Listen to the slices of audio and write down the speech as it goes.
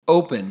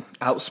Open,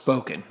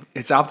 outspoken.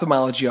 It's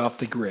Ophthalmology Off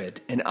the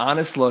Grid, an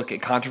honest look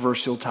at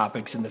controversial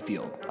topics in the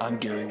field. I'm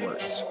Gary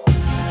W&ouml.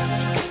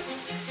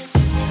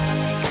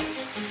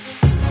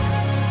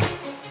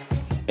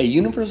 A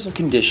universal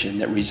condition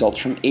that results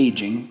from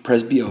aging,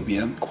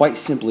 presbyopia, quite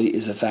simply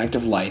is a fact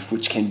of life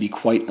which can be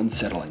quite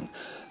unsettling.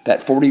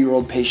 That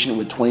 40-year-old patient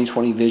with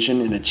 20/20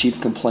 vision and a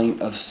chief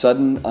complaint of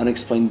sudden,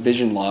 unexplained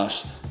vision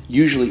loss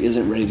usually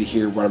isn't ready to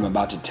hear what I'm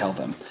about to tell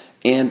them,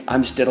 and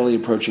I'm steadily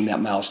approaching that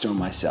milestone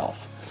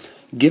myself.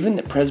 Given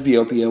that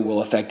presbyopia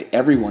will affect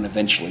everyone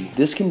eventually,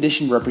 this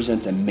condition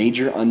represents a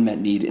major unmet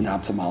need in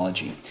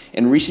ophthalmology.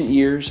 In recent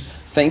years,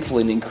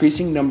 thankfully, an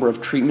increasing number of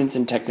treatments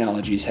and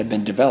technologies have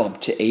been developed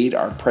to aid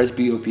our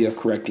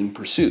presbyopia-correcting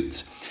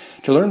pursuits.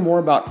 To learn more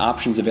about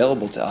options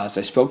available to us,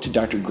 I spoke to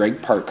Dr.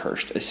 Greg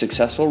Parkhurst, a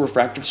successful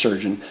refractive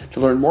surgeon,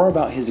 to learn more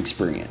about his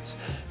experience.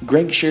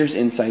 Greg shares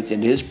insights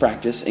into his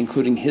practice,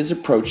 including his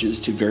approaches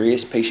to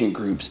various patient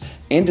groups,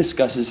 and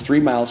discusses 3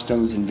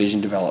 milestones in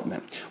vision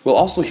development. We'll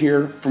also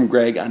hear from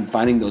Greg on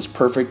finding those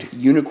perfect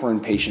unicorn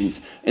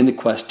patients in the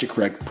quest to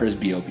correct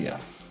presbyopia.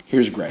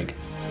 Here's Greg.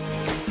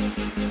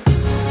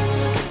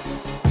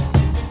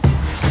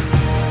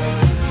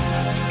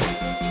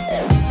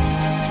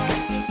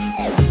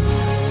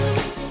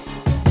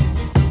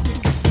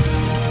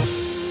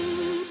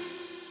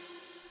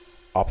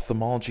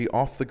 Ophthalmology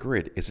Off the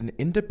Grid is an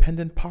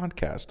independent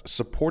podcast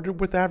supported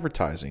with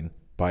advertising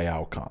by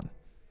Alcon.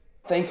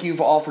 Thank you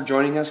all for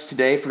joining us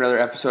today for another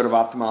episode of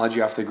Ophthalmology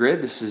Off the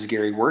Grid. This is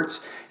Gary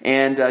W&ouml,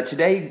 and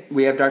today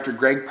we have Dr.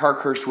 Greg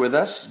Parkhurst with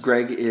us.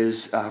 Greg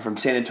is from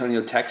San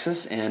Antonio,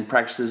 Texas, and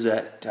practices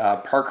at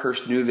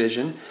Parkhurst New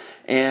Vision.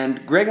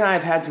 And Greg and I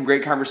have had some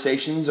great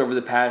conversations over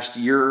the past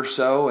year or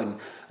so, and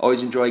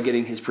always enjoy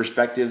getting his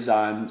perspectives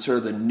on sort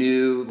of the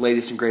new,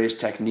 latest, and greatest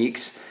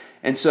techniques.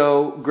 And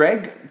so,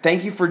 Greg,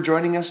 thank you for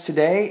joining us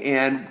today.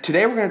 And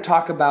today we're going to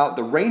talk about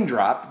the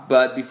raindrop.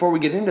 But before we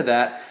get into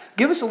that,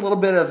 give us a little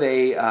bit of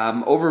a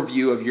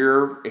overview of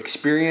your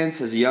experience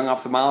as a young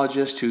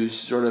ophthalmologist who's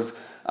sort of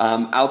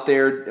out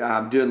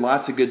there doing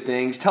lots of good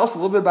things. Tell us a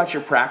little bit about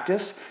your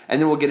practice, and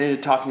then we'll get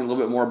into talking a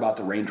little bit more about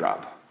the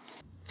raindrop.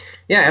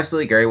 Yeah,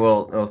 absolutely, Gary.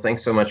 Well,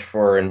 thanks so much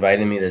for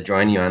inviting me to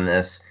join you on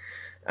this.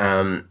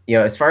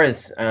 As far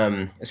as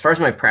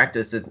my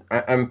practice,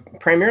 I'm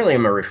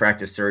a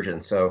refractive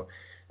surgeon. So,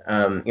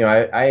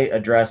 I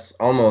address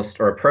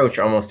approach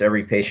almost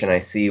every patient I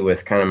see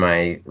with kind of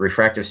my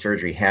refractive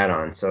surgery hat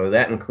on. So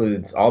that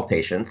includes all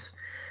patients.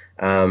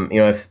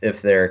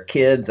 If they're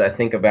kids, I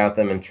think about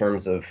them in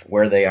terms of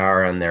where they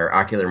are on their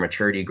ocular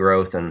maturity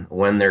growth and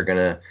when they're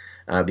going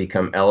to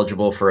become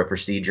eligible for a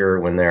procedure.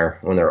 When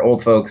they're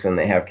old folks and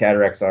they have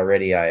cataracts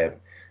already, I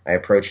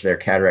approach their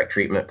cataract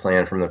treatment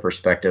plan from the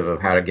perspective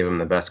of how to give them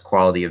the best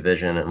quality of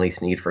vision and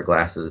least need for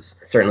glasses.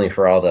 Certainly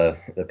for all the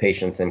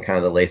patients in kind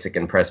of the LASIK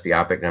and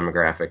presbyopic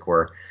demographic,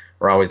 we're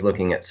always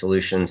looking at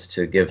solutions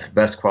to give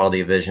best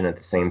quality of vision at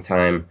the same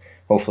time,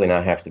 hopefully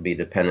not have to be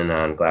dependent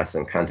on glass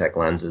and contact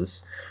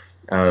lenses.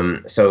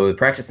 So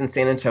practice in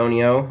San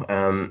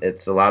Antonio,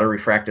 it's a lot of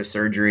refractive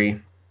surgery.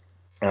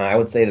 I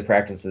would say the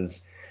practice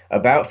is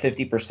about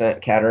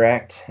 50%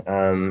 cataract,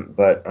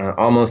 but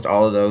almost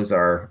all of those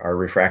are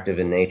refractive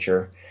in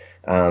nature.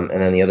 And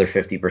then the other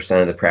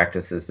 50% of the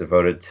practice is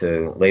devoted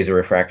to laser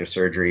refractive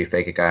surgery,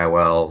 phakic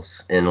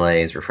IOLs,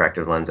 inlays,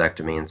 refractive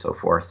lensectomy, and so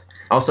forth.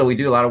 Also, we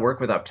do a lot of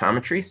work with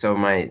optometry, so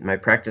my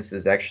practice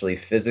is actually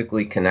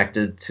physically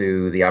connected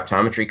to the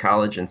optometry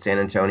college in San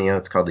Antonio.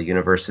 It's called the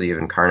University of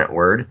Incarnate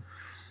Word.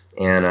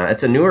 And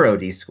it's a newer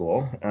OD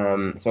school.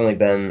 It's only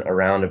been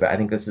around I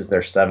think this is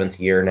their 7th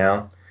year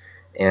now.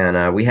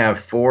 And we have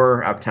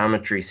 4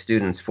 optometry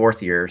students,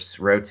 4th years,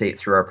 rotate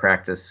through our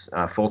practice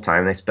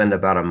full-time. They spend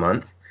about a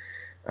month.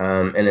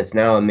 And it's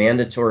now a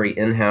mandatory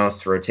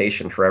in-house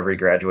rotation for every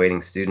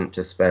graduating student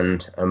to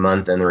spend a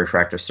month in the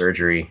refractive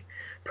surgery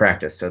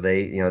practice. So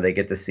they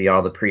get to see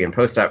all the pre- and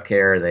post-op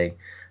care.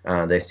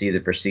 They see the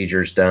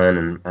procedures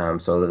done.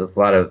 And so there's a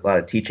lot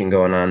of teaching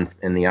going on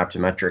in the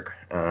optometric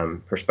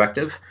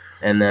perspective.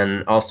 And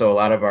then also a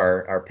lot of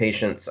our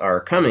patients are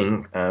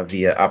coming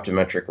via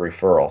optometric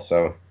referral.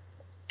 So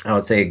I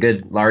would say a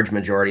good large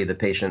majority of the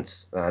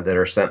patients that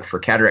are sent for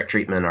cataract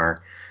treatment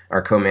are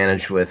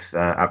co-managed with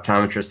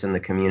optometrists in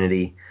the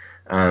community,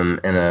 and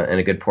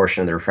a good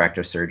portion of the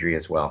refractive surgery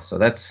as well. So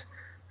that's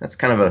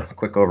kind of a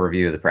quick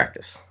overview of the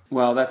practice.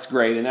 Well, that's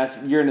great,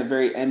 and you're in a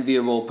very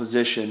enviable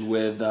position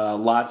with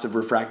lots of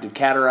refractive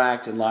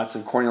cataract and lots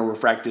of corneal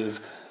refractive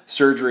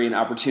surgery and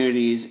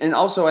opportunities, and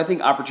also I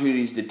think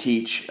opportunities to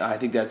teach. I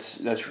think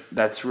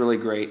that's really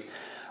great.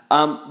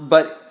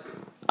 But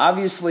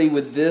obviously,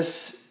 with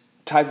this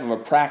type of a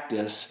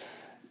practice,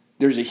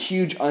 there's a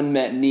huge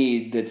unmet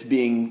need that's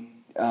being,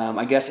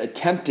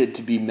 attempted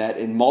to be met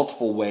in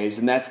multiple ways,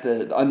 and that's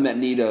the unmet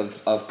need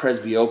of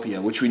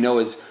presbyopia, which we know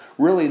is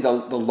really the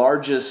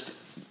largest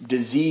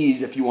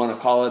disease, if you want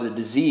to call it a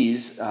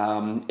disease,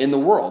 in the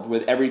world,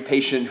 with every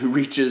patient who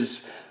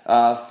reaches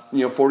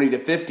 40 to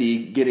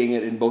 50 getting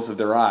it in both of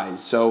their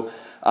eyes. So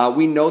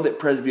we know that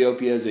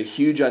presbyopia is a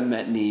huge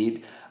unmet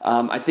need.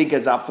 I think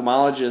as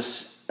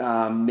ophthalmologists,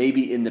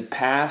 maybe in the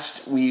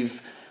past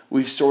we've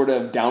sort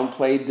of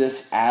downplayed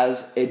this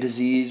as a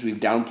disease. We've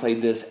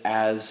downplayed this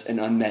as an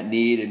unmet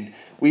need, and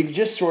we've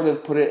just sort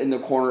of put it in the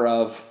corner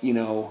of,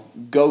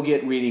 go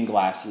get reading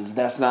glasses.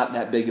 That's not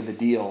that big of a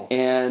deal.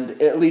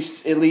 And at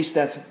least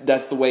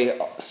that's the way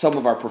some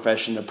of our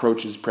profession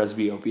approaches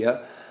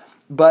presbyopia.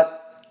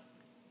 But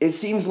it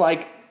seems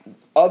like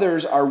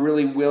others are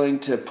really willing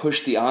to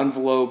push the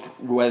envelope,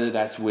 whether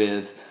that's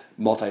with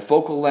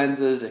multifocal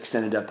lenses,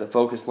 extended depth of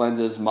focus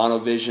lenses,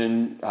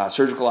 monovision,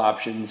 surgical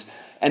options.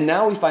 And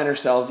now we find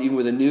ourselves even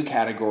with a new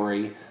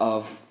category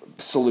of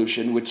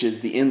solution, which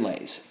is the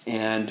inlays.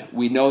 And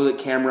we know that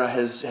camera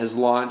has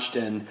launched,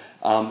 and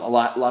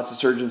lots of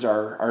surgeons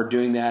are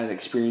doing that and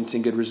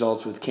experiencing good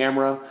results with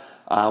camera.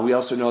 We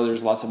also know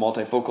there's lots of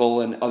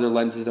multifocal and other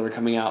lenses that are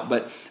coming out.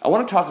 But I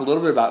want to talk a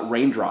little bit about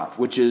raindrop,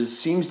 which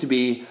seems to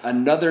be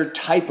another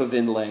type of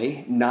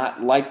inlay,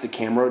 not like the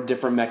camera,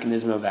 different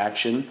mechanism of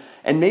action.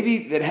 And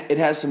maybe it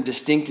has some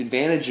distinct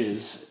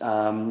advantages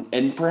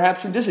and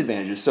perhaps some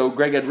disadvantages. So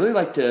Greg,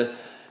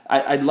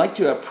 I'd like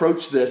to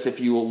approach this, if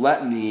you will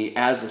let me,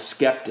 as a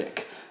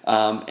skeptic.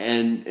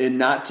 And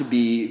not to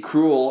be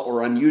cruel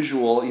or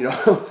unusual,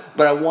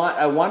 but I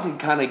want to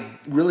kind of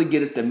really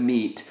get at the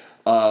meat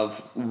of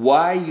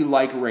why you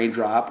like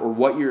raindrop, or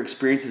what your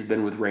experience has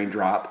been with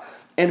raindrop,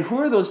 and who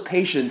are those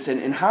patients,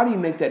 and how do you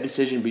make that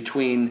decision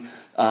between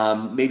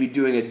maybe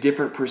doing a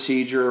different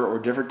procedure or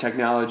different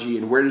technology,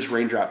 and where does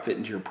raindrop fit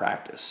into your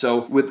practice?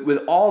 So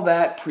with all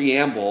that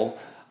preamble,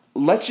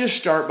 let's just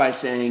start by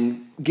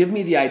saying, give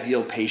me the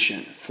ideal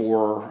patient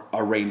for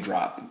a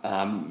raindrop.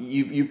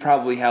 You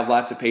probably have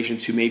lots of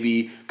patients who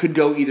maybe could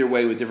go either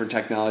way with different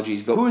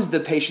technologies, but who is the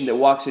patient that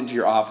walks into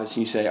your office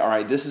and you say, all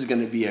right, this is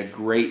going to be a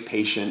great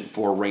patient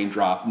for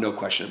raindrop, no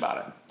question about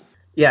it?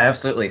 Yeah,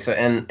 absolutely. So,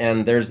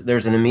 and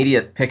there's an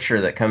immediate picture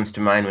that comes to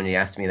mind when you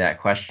ask me that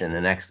question,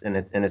 and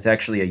it's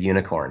actually a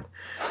unicorn.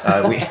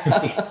 We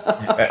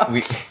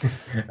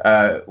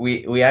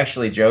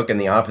actually joke in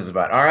the office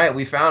about, all right,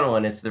 we found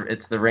one. It's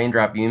the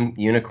raindrop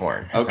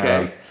unicorn.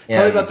 Okay,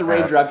 tell me about the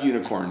raindrop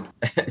unicorn.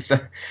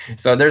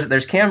 So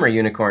there's camera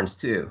unicorns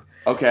too.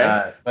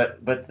 Okay,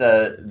 but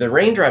the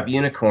raindrop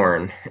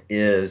unicorn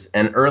is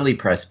an early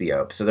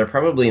presbyope, so they're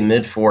probably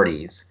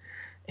mid-40s,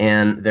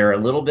 and they're a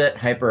little bit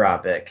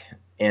hyperopic,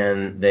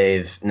 and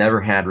they've never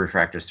had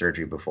refractive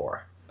surgery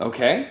before.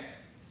 Okay,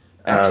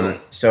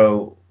 excellent.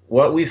 So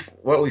what we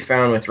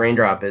found with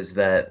raindrop is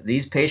that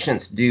these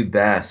patients do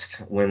best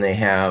when they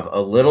have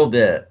a little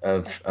bit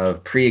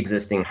of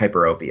pre-existing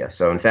hyperopia.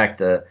 So in fact,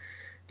 the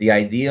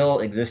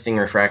ideal existing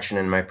refraction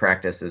in my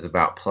practice is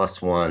about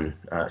 +1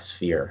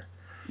 sphere.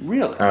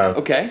 Really?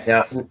 Okay.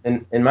 Yeah.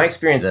 In my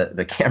experience,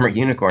 the camera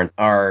unicorns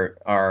are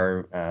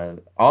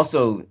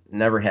also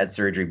never had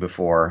surgery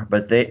before,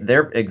 but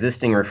their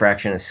existing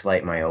refraction is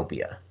slight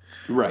myopia.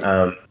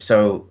 Right.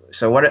 So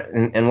what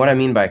I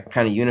mean by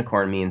kind of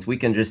unicorn means we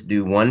can just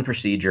do one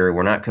procedure.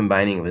 We're not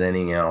combining it with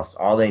anything else.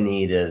 All they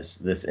need is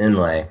this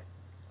inlay,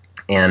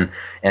 and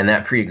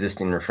that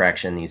pre-existing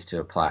refraction needs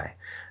to apply.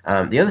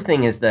 The other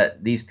thing is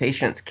that these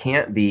patients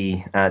can't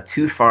be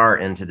too far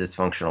into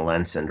dysfunctional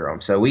lens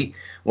syndrome. So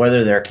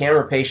whether they're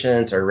camera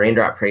patients or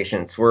raindrop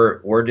patients,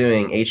 we're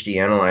doing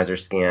HD analyzer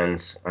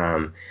scans,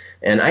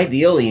 and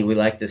ideally we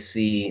like to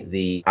see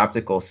the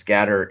optical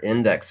scatter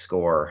index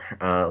score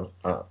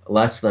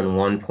less than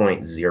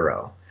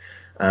 1.0.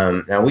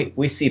 Now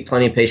we see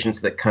plenty of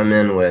patients that come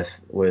in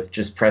with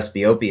just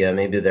presbyopia,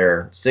 maybe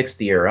they're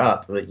 60 or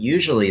up, but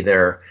usually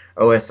their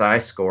OSI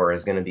score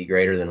is going to be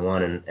greater than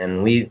 1,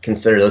 and we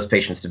consider those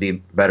patients to be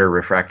better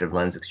refractive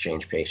lens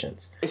exchange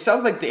patients. It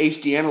sounds like the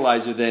HD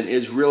analyzer then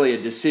is really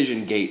a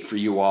decision gate for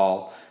you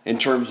all in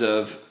terms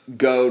of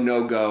go,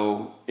 no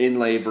go,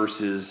 inlay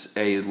versus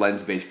a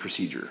lens-based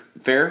procedure.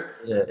 Fair?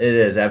 It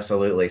is,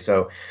 absolutely.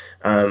 So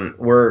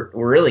we're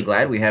really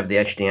glad we have the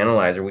HD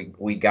analyzer.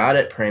 We got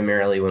it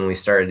primarily when we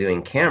started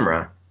doing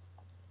camera,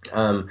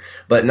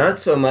 but not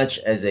so much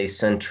as a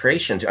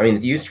centration. I mean,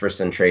 it's used for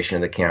centration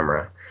of the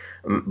camera.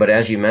 But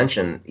as you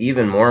mentioned,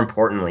 even more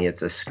importantly,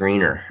 it's a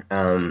screener.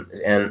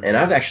 And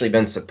I've actually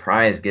been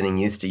surprised getting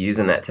used to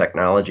using that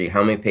technology,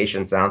 how many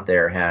patients out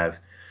there have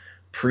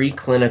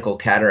preclinical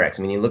cataracts.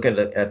 I mean, you look at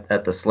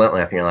the slit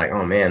lamp and you're like,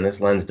 oh man,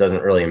 this lens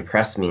doesn't really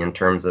impress me in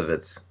terms of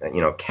its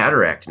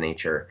cataract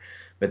nature.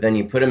 But then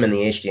you put them in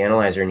the HD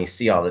analyzer and you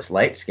see all this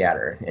light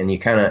scatter, and you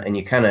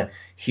kind of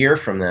hear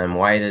from them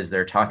why it is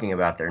they're talking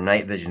about their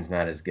night vision's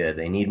not as good.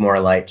 They need more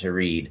light to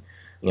read.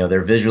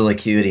 Their visual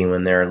acuity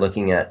when they're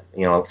looking at,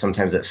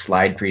 sometimes at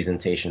slide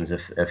presentations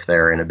if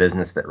they're in a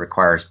business that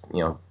requires,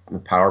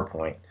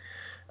 PowerPoint.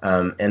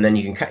 And then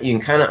you can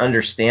kind of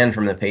understand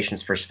from the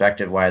patient's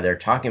perspective why they're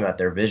talking about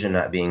their vision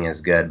not being as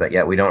good, but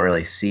yet we don't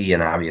really see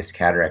an obvious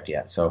cataract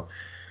yet. So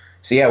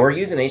yeah, we're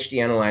using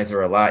HD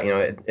Analyzer a lot.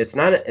 It's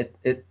not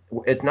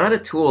a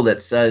tool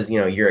that says,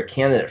 you're a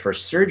candidate for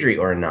surgery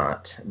or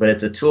not, but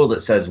it's a tool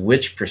that says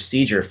which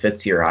procedure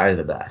fits your eye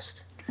the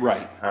best.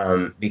 Right.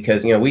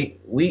 Because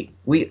we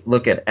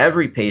look at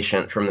every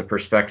patient from the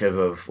perspective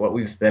of what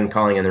we've been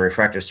calling in the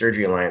Refractive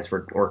Surgery Alliance,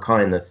 we're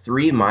calling the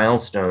 3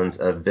 milestones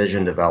of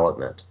vision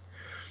development.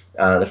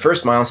 The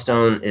first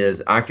milestone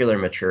is ocular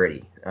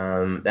maturity.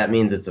 That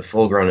means it's a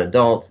full-grown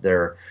adult.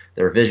 Their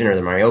vision or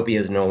their myopia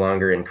is no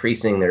longer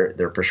increasing.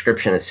 Their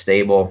prescription is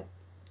stable,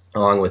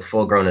 along with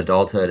full-grown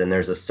adulthood. And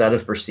there's a set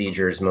of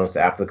procedures most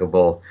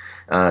applicable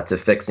to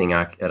fixing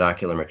at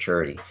ocular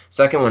maturity.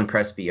 Second one,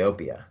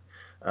 presbyopia.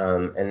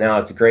 And now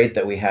it's great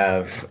that we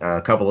have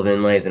a couple of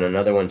inlays and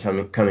another one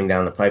coming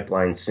down the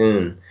pipeline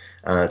soon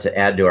to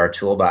add to our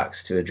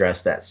toolbox to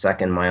address that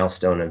second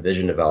milestone of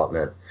vision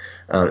development.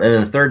 And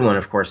then the third one,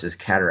 of course, is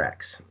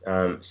cataracts.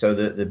 So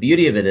the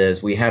beauty of it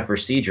is we have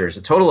procedures,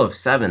 a total of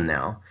 7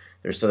 now.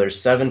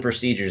 There's 7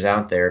 procedures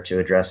out there to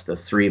address the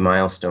 3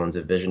 milestones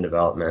of vision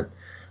development.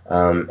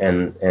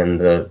 And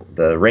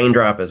the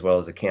raindrop as well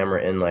as the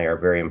camera inlay are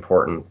very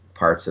important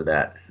parts of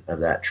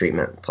that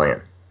treatment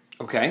plan.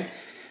 Okay.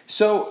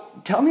 So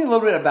tell me a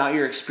little bit about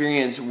your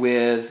experience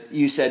with,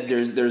 you said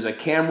there's a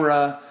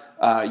camera,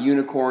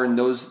 unicorn,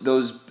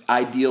 those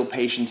ideal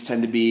patients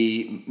tend to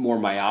be more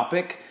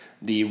myopic.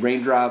 The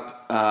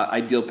raindrop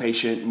ideal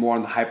patient more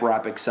on the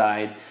hyperopic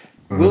side.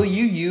 Mm-hmm. Will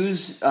you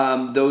use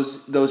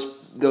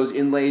those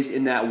inlays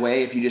in that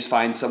way? If you just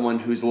find someone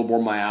who's a little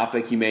more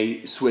myopic, you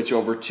may switch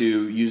over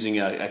to using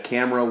a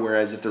camera,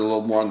 whereas if they're a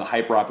little more on the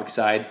hyperopic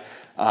side,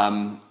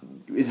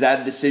 is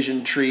that a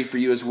decision tree for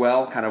you as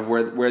well, kind of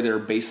where their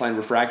baseline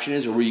refraction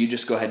is, or will you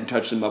just go ahead and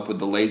touch them up with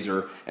the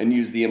laser and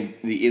use the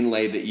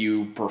inlay that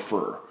you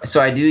prefer? So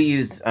I do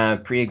use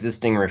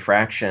pre-existing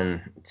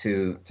refraction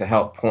to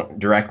help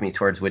direct me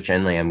towards which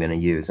inlay I'm going to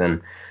use.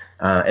 And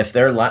if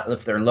they're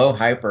low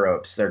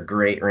hyperopes, they're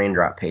great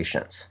raindrop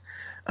patients.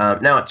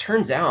 Now, it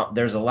turns out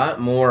there's a lot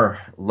more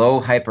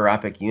low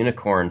hyperopic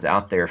unicorns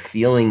out there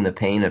feeling the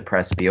pain of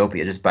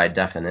presbyopia just by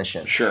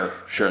definition. Sure.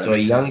 So a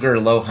younger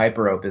low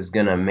hyperope is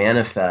going to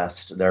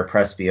manifest their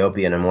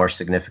presbyopia in a more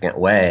significant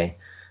way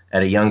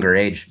at a younger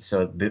age.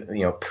 So,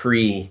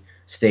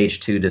 pre-stage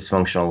 2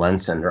 dysfunctional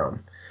lens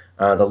syndrome.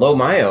 The low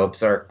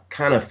myopes are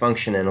kind of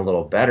functioning a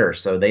little better,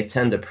 so they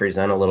tend to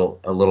present a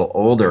little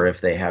older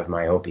if they have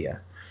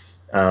myopia.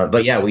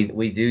 But yeah,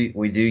 we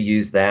do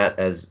use that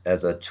as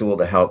a tool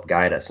to help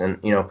guide us.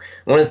 And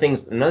another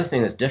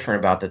thing that's different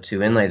about the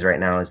 2 inlays right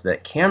now is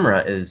that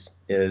camera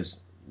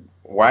is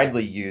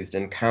widely used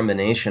in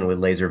combination with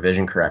laser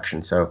vision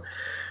correction. So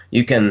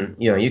you can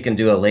do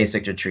a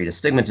LASIK to treat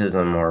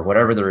astigmatism or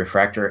whatever the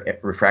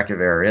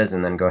refractive error is,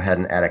 and then go ahead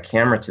and add a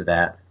camera to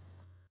that.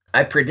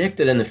 I predict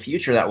that in the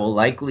future that will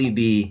likely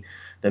be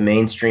the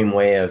mainstream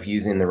way of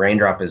using the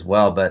raindrop as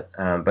well, but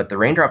the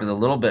raindrop is a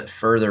little bit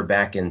further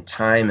back in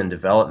time and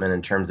development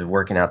in terms of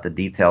working out the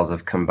details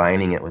of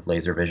combining it with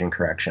laser vision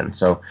correction.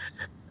 So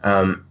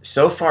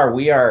so far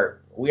we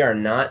are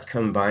not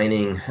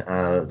combining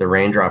the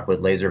raindrop with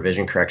laser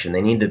vision correction.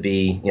 They need to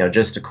be,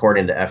 just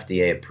according to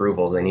FDA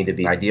approvals, they need to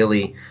be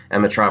ideally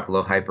emmetrope,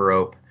 low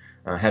hyperope,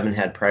 haven't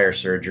had prior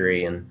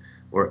surgery, and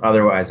were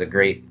otherwise a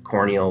great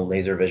corneal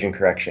laser vision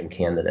correction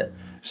candidate.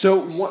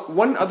 So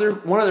one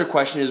other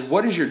question is,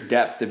 what is your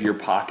depth of your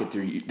pocket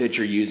that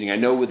you're using? I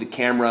know with the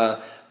camera,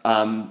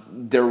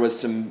 there was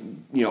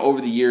some,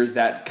 over the years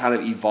that kind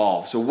of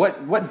evolved. So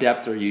what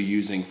depth are you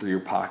using for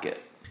your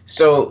pocket?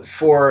 So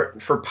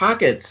for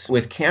pockets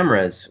with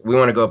cameras, we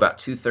want to go about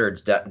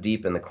 2/3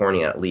 deep in the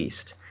cornea at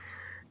least.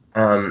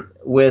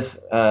 With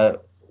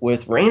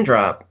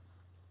raindrop,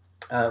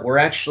 we're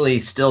actually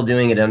still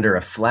doing it under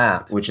a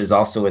flap, which is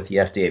also with the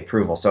FDA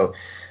approval. So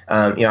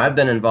I've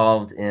been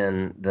involved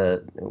in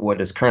what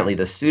is currently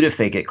the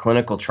pseudophakic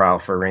clinical trial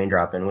for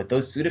raindrop, and with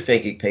those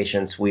pseudophakic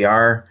patients, we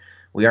are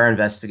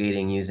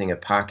investigating using a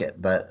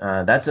pocket, but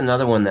that's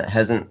another one that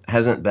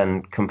hasn't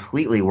been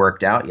completely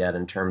worked out yet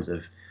in terms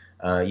of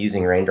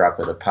using raindrop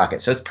with a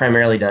pocket. So it's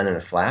primarily done in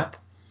a flap,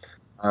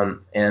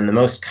 and the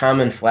most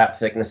common flap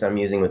thickness I'm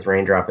using with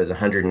raindrop is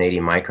 180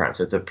 microns,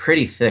 so it's a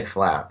pretty thick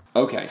flap.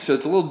 Okay, so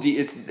it's a little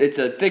it's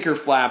a thicker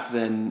flap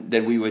than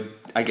we would,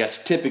 I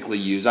guess, typically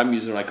use. I'm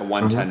using like a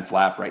 110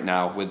 flap right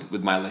now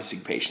with my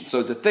LASIK patients. So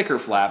it's a thicker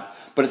flap,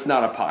 but it's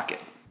not a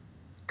pocket.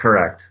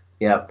 Correct.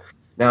 Yep.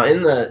 Now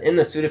in the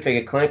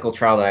pseudophakic clinical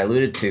trial that I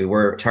alluded to,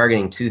 we're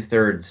targeting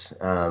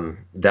 2/3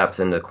 depth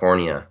in the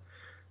cornea,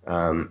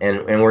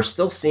 and we're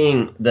still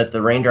seeing that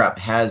the raindrop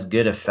has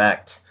good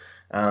effect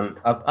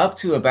up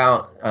to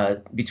about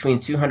between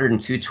 200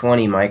 and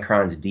 220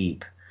 microns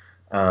deep.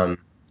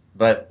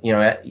 But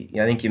I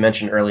think you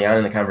mentioned early on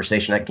in the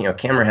conversation that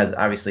camera has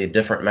obviously a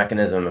different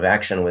mechanism of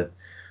action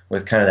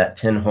with kind of that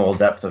pinhole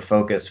depth of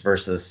focus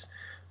versus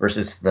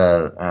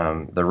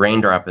the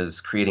raindrop is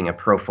creating a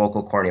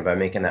profocal cornea by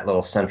making that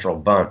little central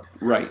bump.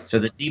 Right. So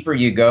the deeper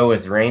you go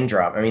with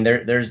raindrop, I mean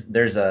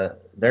there's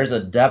a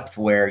depth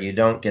where you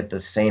don't get the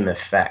same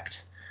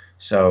effect.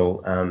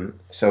 So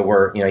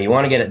we're you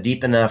want to get it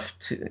deep enough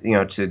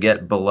to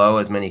get below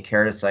as many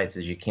keratocytes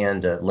as you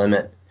can to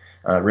limit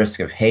risk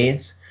of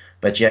haze.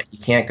 but yet you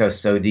can't go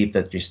so deep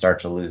that you start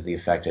to lose the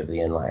effect of the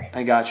inlay.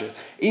 I got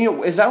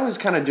you. As I was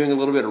kind of doing a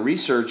little bit of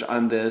research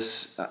on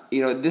this,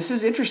 this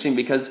is interesting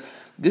because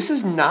this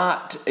is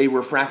not a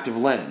refractive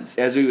lens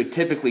as we would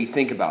typically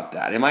think about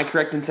that. Am I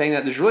correct in saying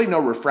that? There's really no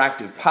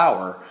refractive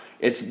power.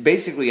 It's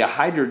basically a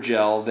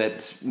hydrogel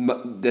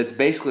that's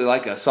basically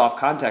like a soft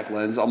contact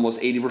lens, almost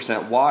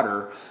 80%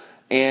 water,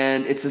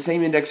 and it's the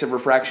same index of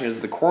refraction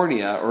as the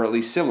cornea, or at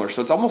least similar.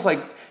 So it's almost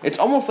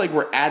like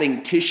we're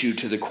adding tissue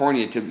to the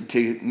cornea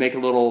to make a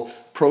little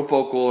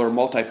profocal or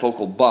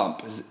multifocal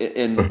bump.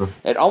 And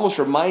it almost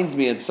reminds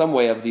me in some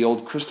way of the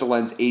old Crystal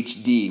Lens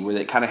HD, where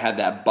they kind of had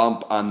that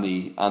bump on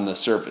the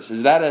surface.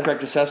 Is that a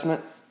correct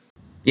assessment?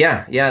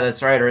 Yeah,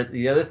 that's right. Or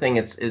the other thing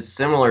it's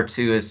similar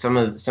to is some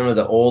of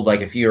the old, like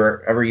if you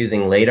were ever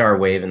using LADAR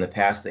wave in the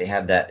past, they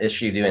had that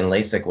issue doing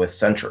LASIK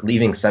with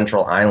leaving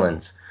central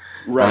islands.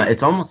 Right.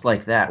 It's almost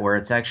like that, where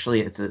it's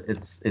actually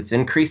it's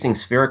increasing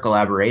spherical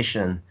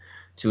aberration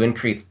to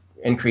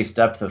increase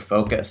depth of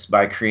focus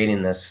by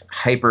creating this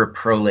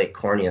hyperprolate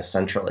cornea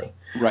centrally.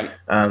 Right.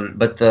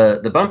 But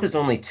the bump is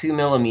only 2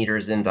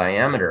 millimeters in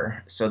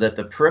diameter, so that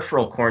the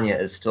peripheral cornea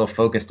is still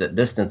focused at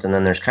distance, and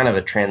then there's kind of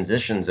a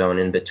transition zone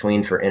in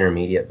between for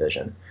intermediate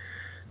vision.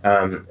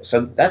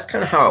 So that's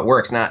kind of how it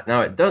works.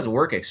 Now it does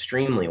work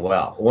extremely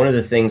well. One of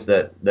the things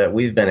that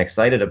we've been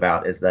excited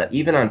about is that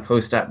even on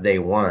post-op day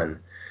 1,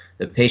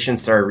 the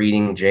patients are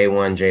reading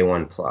J1,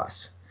 J1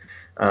 plus.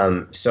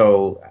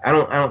 So I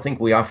don't think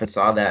we often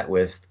saw that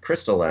with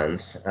crystal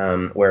lens,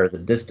 where the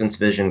distance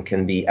vision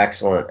can be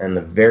excellent and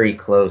the very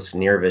close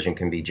near vision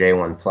can be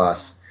J1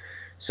 plus.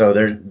 So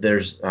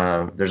there's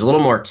a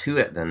little more to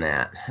it than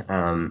that,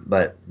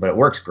 but it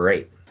works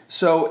great.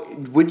 So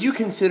would you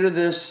consider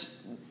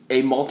this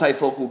a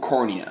multifocal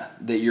cornea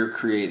that you're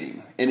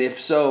creating? And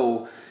if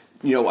so,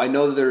 I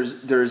know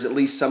there's at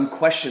least some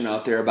question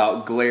out there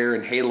about glare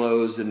and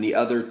halos and the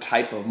other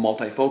type of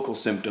multifocal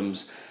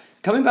symptoms.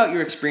 Tell me about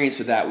your experience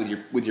with that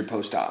with your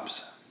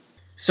post-ops.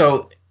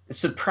 So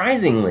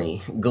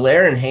surprisingly,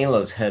 glare and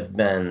halos have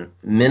been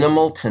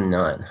minimal to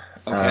none.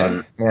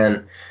 Okay.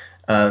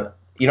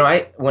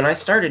 When I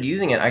started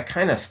using it, I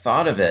kind of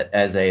thought of it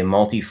as a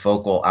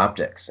multifocal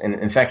optics. And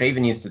in fact, I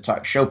even used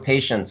to show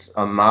patients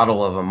a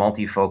model of a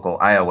multifocal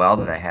IOL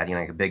that I had,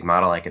 like a big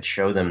model. I could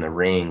show them the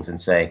rings and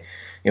say,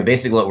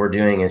 basically what we're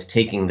doing is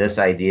taking this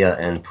idea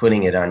and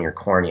putting it on your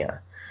cornea.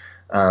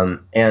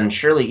 And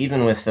surely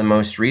even with the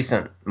most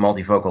recent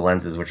multifocal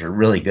lenses, which are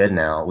really good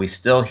now, we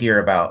still hear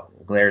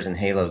about glares and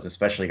halos,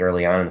 especially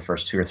early on in the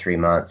first 2 or 3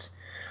 months.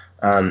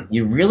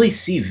 You really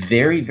see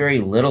very,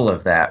 very little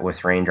of that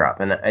with raindrop.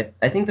 And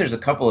I think there's a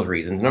couple of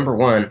reasons. Number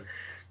one,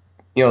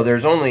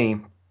 there's only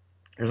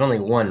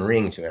one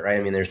ring to it, right?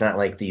 I mean, there's not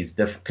like these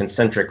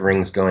concentric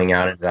rings going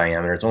out in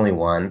diameter. It's only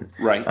one.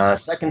 Right.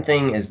 Second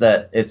thing is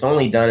that it's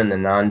only done in the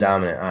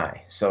non-dominant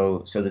eye.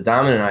 So the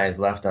dominant eye is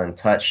left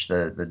untouched.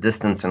 The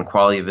distance and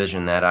quality of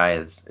vision in that eye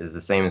is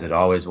the same as it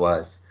always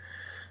was.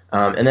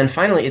 And then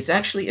finally, it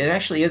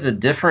actually is a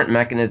different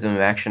mechanism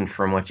of action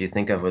from what you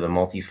think of with a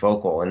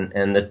multifocal.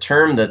 And the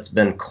term that's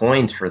been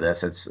coined for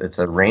this, it's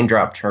a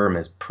raindrop term,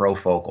 is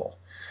profocal.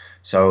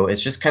 So it's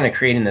just kind of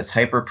creating this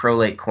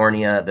hyperprolate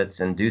cornea that's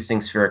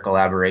inducing spherical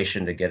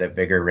aberration to get a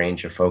bigger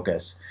range of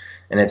focus.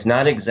 And it's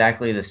not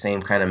exactly the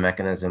same kind of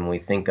mechanism we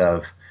think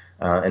of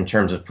in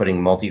terms of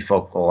putting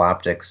multifocal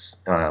optics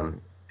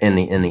in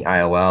the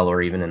IOL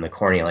or even in the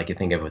cornea, like you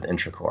think of with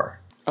intracore.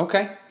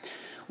 Okay.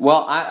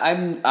 Well,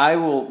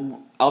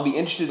 I'll be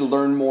interested to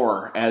learn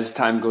more as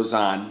time goes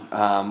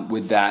on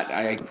with that.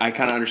 I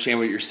kind of understand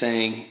what you're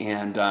saying,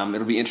 and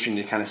it'll be interesting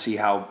to kind of see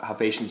how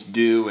patients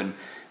do and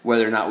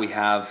whether or not we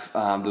have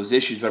those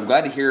issues. But I'm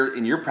glad to hear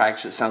in your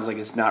practice it sounds like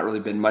it's not really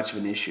been much of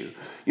an issue.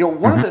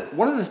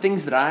 One of the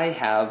things that I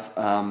have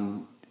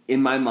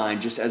in my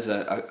mind just as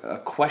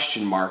a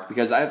question mark,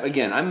 because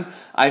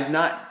I've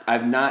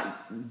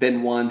not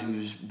been one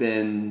who's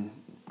been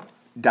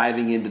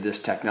diving into this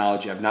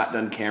technology. I've not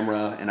done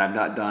camera and I've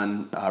not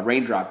done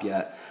raindrop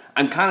yet.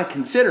 I'm kind of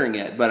considering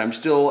it, but I'm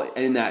still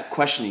in that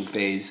questioning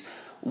phase.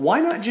 Why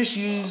not just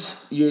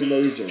use your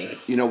laser?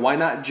 Why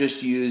not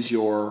just use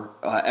your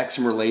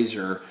excimer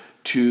laser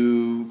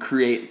to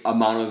create a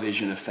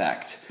monovision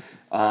effect?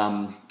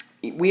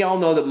 We all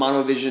know that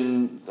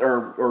monovision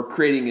or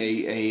creating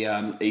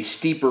a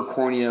steeper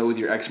cornea with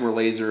your excimer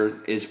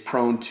laser is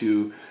prone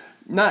to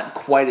not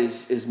quite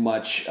as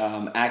much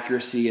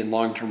accuracy and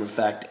long-term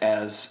effect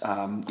as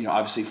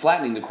obviously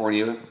flattening the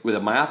cornea with a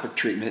myopic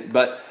treatment.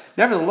 But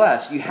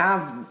nevertheless, you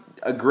have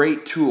a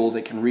great tool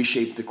that can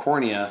reshape the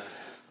cornea.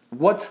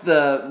 What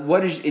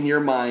is in your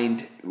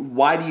mind?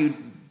 Why do you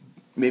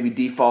maybe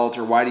default,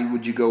 or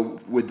would you go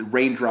with the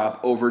raindrop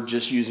over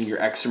just using your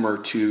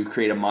excimer to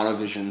create a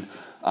monovision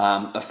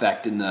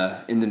effect in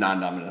the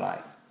non-dominant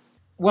eye?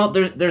 Well,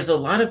 there's a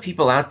lot of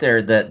people out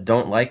there that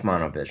don't like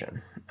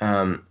monovision.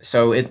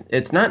 So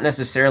it's not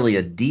necessarily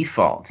a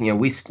default.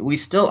 We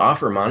still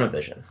offer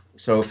monovision.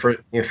 So for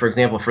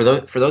example, for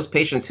those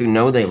patients who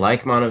know they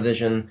like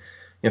monovision,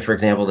 for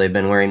example, they've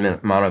been wearing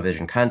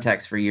monovision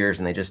contacts for years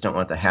and they just don't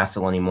want the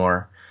hassle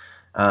anymore.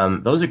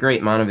 Those are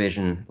great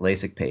monovision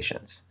LASIK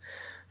patients.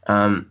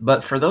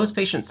 But for those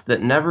patients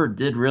that never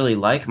did really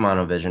like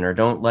monovision or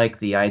don't like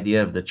the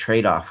idea of the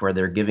trade-off where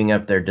they're giving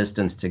up their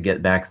distance to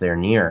get back their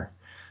near,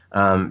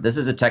 this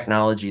is a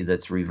technology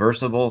that's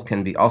reversible,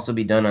 can also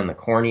be done on the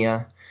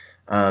cornea,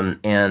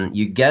 and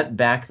you get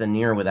back the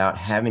near without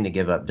having to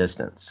give up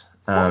distance.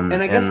 And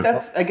I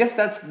guess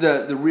that's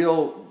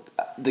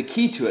the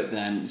key to it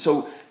then.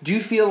 So do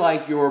you feel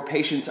like your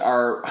patients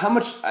are how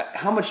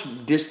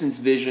much distance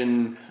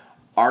vision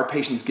are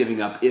patients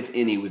giving up, if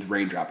any, with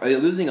raindrop? Are they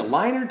losing a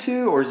line or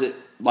two, or is it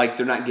like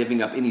they're not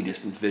giving up any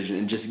distance vision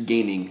and just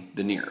gaining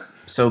the near?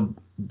 So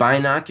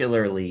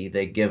binocularly,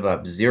 they give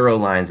up 0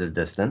 lines of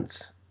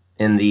distance.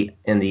 In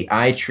the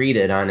eye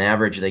treated, on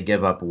average, they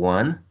give up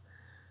 1,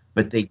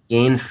 but they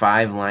gain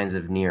 5 lines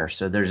of near.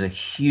 So there's a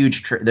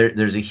huge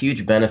there's a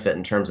huge benefit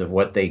in terms of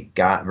what they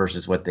got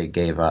versus what they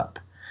gave up.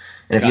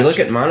 And if you look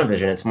at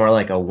monovision, it's more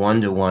like a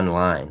 1-to-1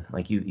 line.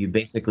 Like you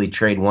basically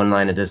trade 1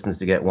 line of distance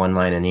to get 1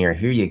 line of near.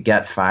 Here you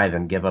get 5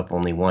 and give up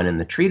only 1 in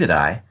the treated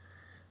eye,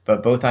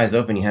 but both eyes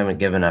open, you haven't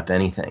given up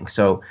anything.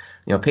 So,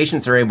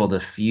 patients are able to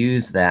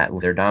fuse that.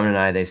 With their dominant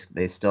eye,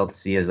 they still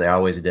see as they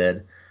always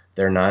did.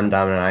 Their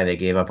non-dominant eye, they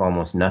gave up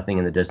almost nothing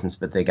in the distance,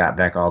 but they got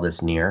back all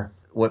this near.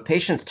 What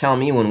patients tell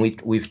me when we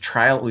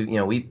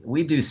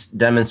do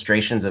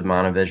demonstrations of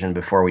monovision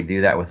before we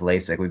do that with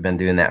LASIK. We've been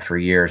doing that for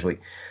years.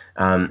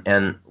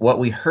 And what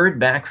we heard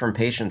back from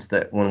patients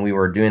that when we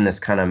were doing this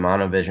kind of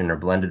monovision or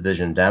blended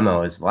vision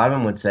demo is a lot of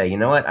them would say, you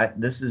know what,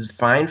 this is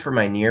fine for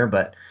my near,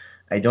 but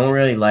I don't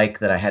really like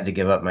that I had to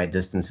give up my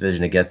distance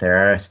vision to get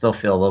there. I still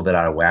feel a little bit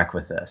out of whack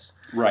with this.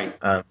 Right.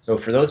 So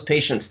for those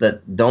patients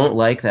that don't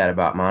like that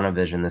about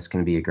monovision, this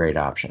can be a great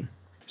option.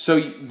 So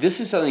this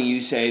is something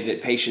you say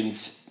that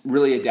patients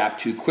really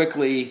adapt to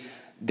quickly.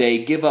 They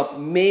give up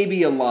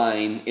maybe a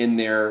line in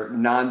their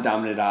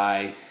non-dominant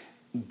eye,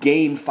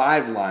 gain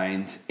 5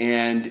 lines,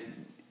 and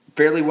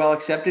fairly well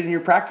accepted in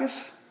your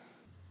practice?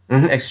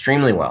 Mm-hmm,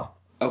 extremely well.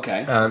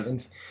 Okay.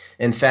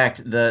 In fact,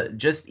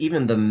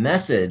 even the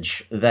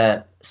message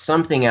that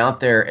something out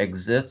there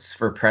exists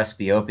for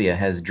presbyopia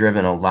has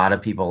driven a lot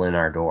of people in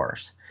our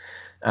doors.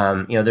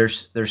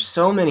 There's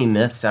so many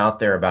myths out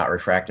there about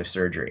refractive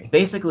surgery.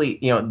 Basically,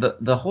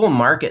 the whole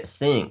market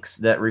thinks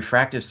that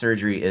refractive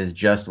surgery is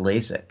just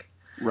LASIK.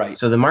 Right.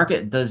 So the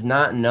market does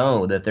not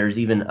know that there's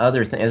even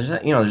other things.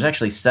 There's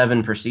actually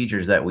 7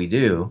 procedures that we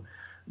do,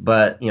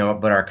 but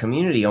our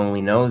community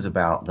only knows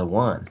about the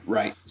one.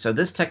 Right. So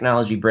this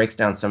technology breaks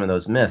down some of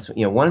those myths.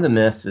 One of the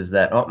myths is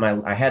that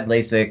I had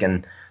LASIK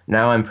and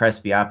now I'm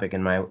presbyopic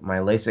and my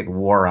LASIK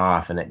wore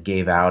off and it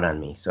gave out on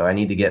me, so I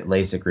need to get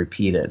LASIK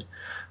repeated.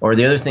 Or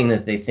the other thing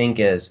that they think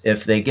is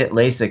if they get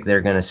LASIK,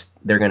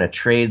 they're gonna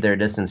trade their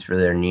distance for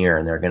their near,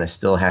 and they're gonna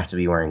still have to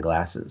be wearing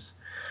glasses.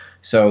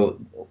 So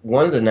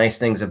one of the nice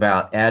things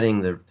about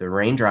adding the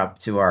raindrop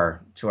to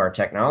our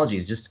technology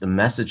is just the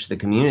message to the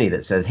community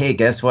that says, hey,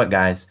 guess what,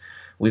 guys?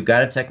 We've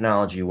got a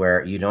technology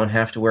where you don't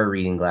have to wear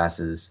reading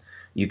glasses.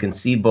 You can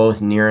see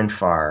both near and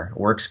far.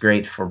 Works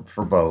great for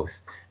both.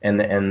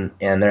 And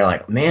they're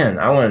like, man,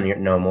 I want to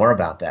know more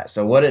about that.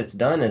 So what it's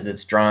done is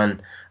it's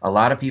drawn a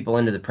lot of people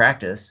into the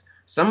practice.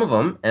 Some of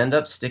them end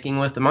up sticking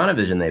with the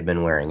monovision they've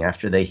been wearing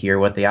after they hear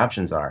what the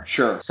options are.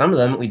 Sure. Some of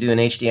them, we do an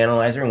HD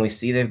analyzer and we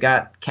see they've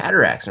got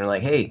cataracts, and we're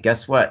like, hey,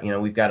 guess what?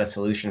 We've got a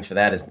solution for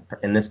that.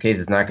 In this case,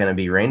 it's not going to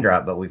be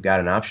raindrop, but we've got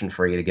an option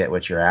for you to get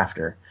what you're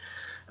after.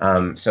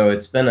 So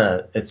it's been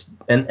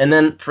and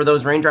then for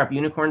those raindrop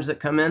unicorns that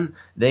come in,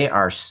 they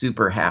are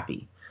super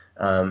happy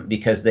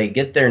because they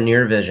get their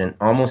near vision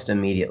almost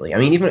immediately. I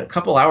mean, even a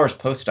couple hours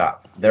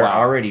post-op, they're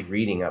already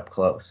reading up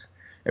close.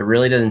 It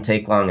really doesn't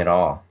take long at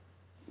all.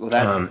 Well,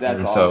 that's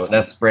awesome. So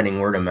that's spreading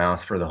word of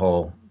mouth for the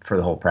whole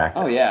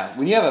practice. Oh yeah,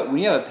 when you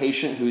have a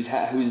patient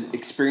who's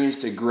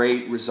experienced a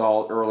great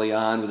result early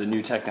on with a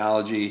new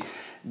technology,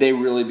 they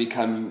really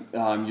become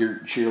your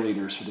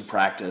cheerleaders for the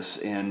practice,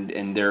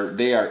 and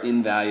they are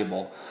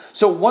invaluable.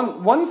 So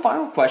one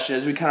final question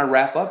as we kind of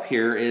wrap up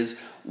here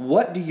is,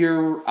 what do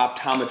your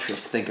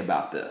optometrists think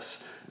about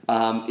this?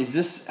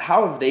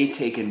 How have they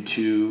taken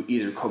to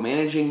either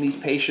co-managing these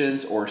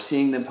patients or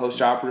seeing them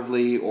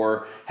post-operatively,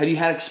 or have you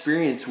had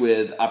experience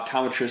with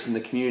optometrists in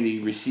the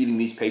community receiving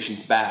these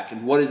patients back,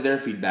 and what has their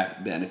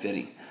feedback been, if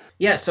any?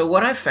 Yeah, so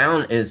what I've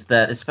found is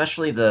that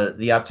especially the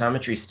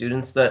optometry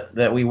students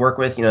that we work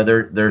with,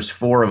 there's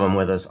 4 of them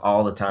with us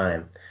all the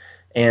time,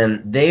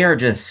 and they are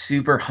just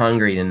super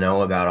hungry to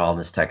know about all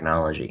this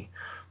technology.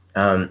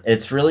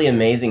 It's really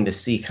amazing to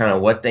see kind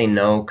of what they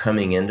know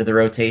coming into the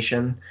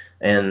rotation,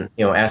 and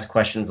ask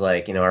questions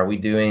like, are we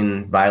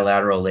doing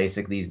bilateral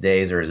LASIK these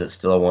days, or is it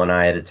still one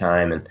eye at a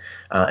time?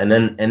 And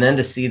then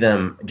to see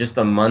them just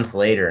a month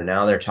later,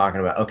 now they're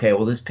talking about, okay,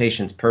 well, this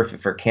patient's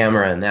perfect for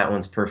camera, and that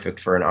one's perfect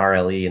for an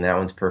RLE, and that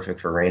one's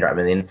perfect for raindrop.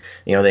 I mean,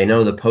 they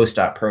know the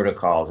post-op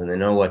protocols, and they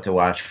know what to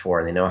watch for,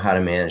 and they know how to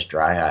manage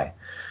dry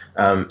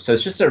eye. So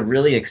it's just a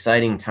really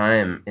exciting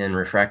time in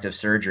refractive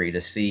surgery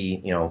to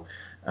see,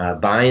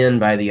 buy-in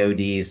by the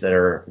ODs that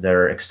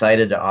are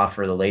excited to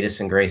offer the latest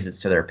and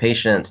greatest to their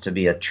patients, to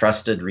be a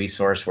trusted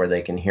resource where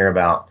they can hear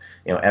about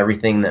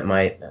everything that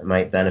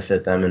might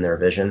benefit them in their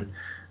vision.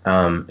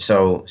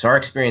 So our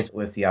experience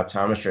with the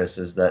optometrists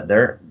is that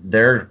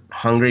they're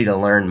hungry to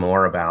learn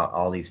more about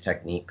all these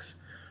techniques.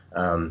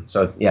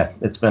 So yeah,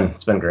 it's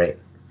been great.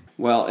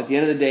 Well, at the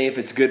end of the day, if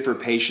it's good for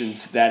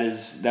patients,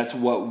 that's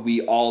what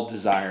we all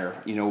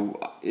desire, and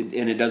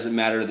it doesn't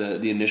matter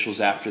the initials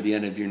after the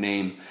end of your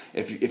name.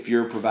 If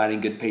you're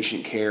providing good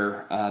patient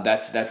care,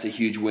 that's a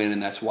huge win,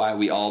 and that's why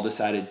we all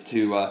decided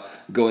to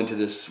go into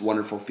this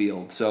wonderful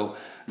field. So,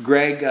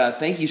 Greg,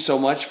 thank you so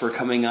much for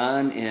coming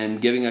on and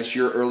giving us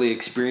your early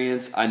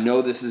experience. I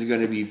know this is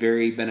going to be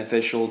very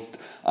beneficial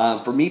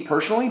for me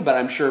personally, but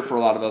I'm sure for a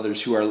lot of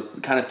others who are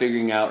kind of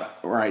figuring out,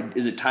 all right,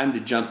 is it time to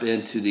jump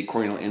into the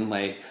corneal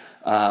inlay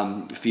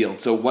field?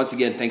 So once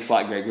again, thanks a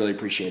lot, Greg. Really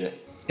appreciate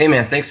it. Hey,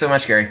 man. Thanks so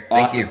much, Gary.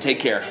 Thank Awesome. you. Take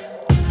care.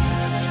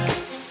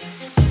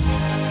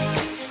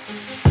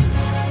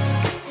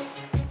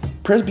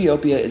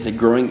 Presbyopia is a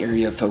growing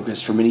area of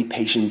focus for many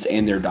patients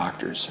and their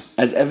doctors.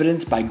 As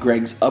evidenced by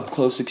Greg's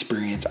up-close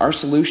experience, our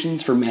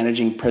solutions for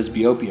managing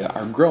presbyopia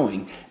are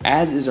growing,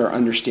 as is our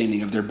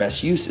understanding of their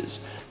best uses.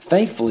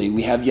 Thankfully,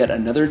 we have yet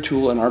another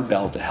tool in our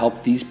belt to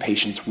help these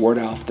patients ward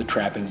off the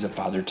trappings of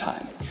Father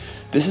Time.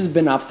 This has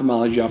been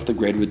Ophthalmology Off the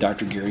Grid with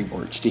Dr. Gary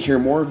Wirtz. To hear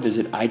more,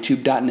 visit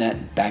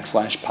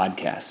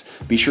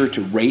itube.net/podcasts. Be sure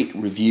to rate,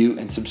 review,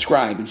 and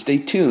subscribe, and stay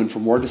tuned for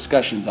more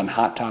discussions on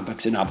hot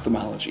topics in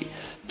ophthalmology.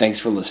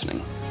 Thanks for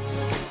listening.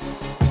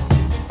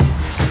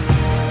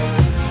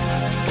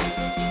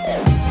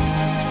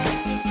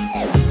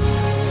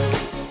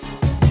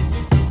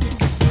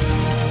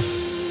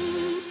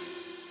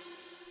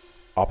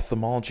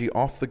 Ophthalmology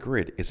Off the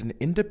Grid is an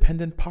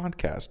independent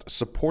podcast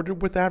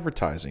supported with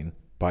advertising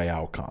by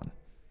Alcon.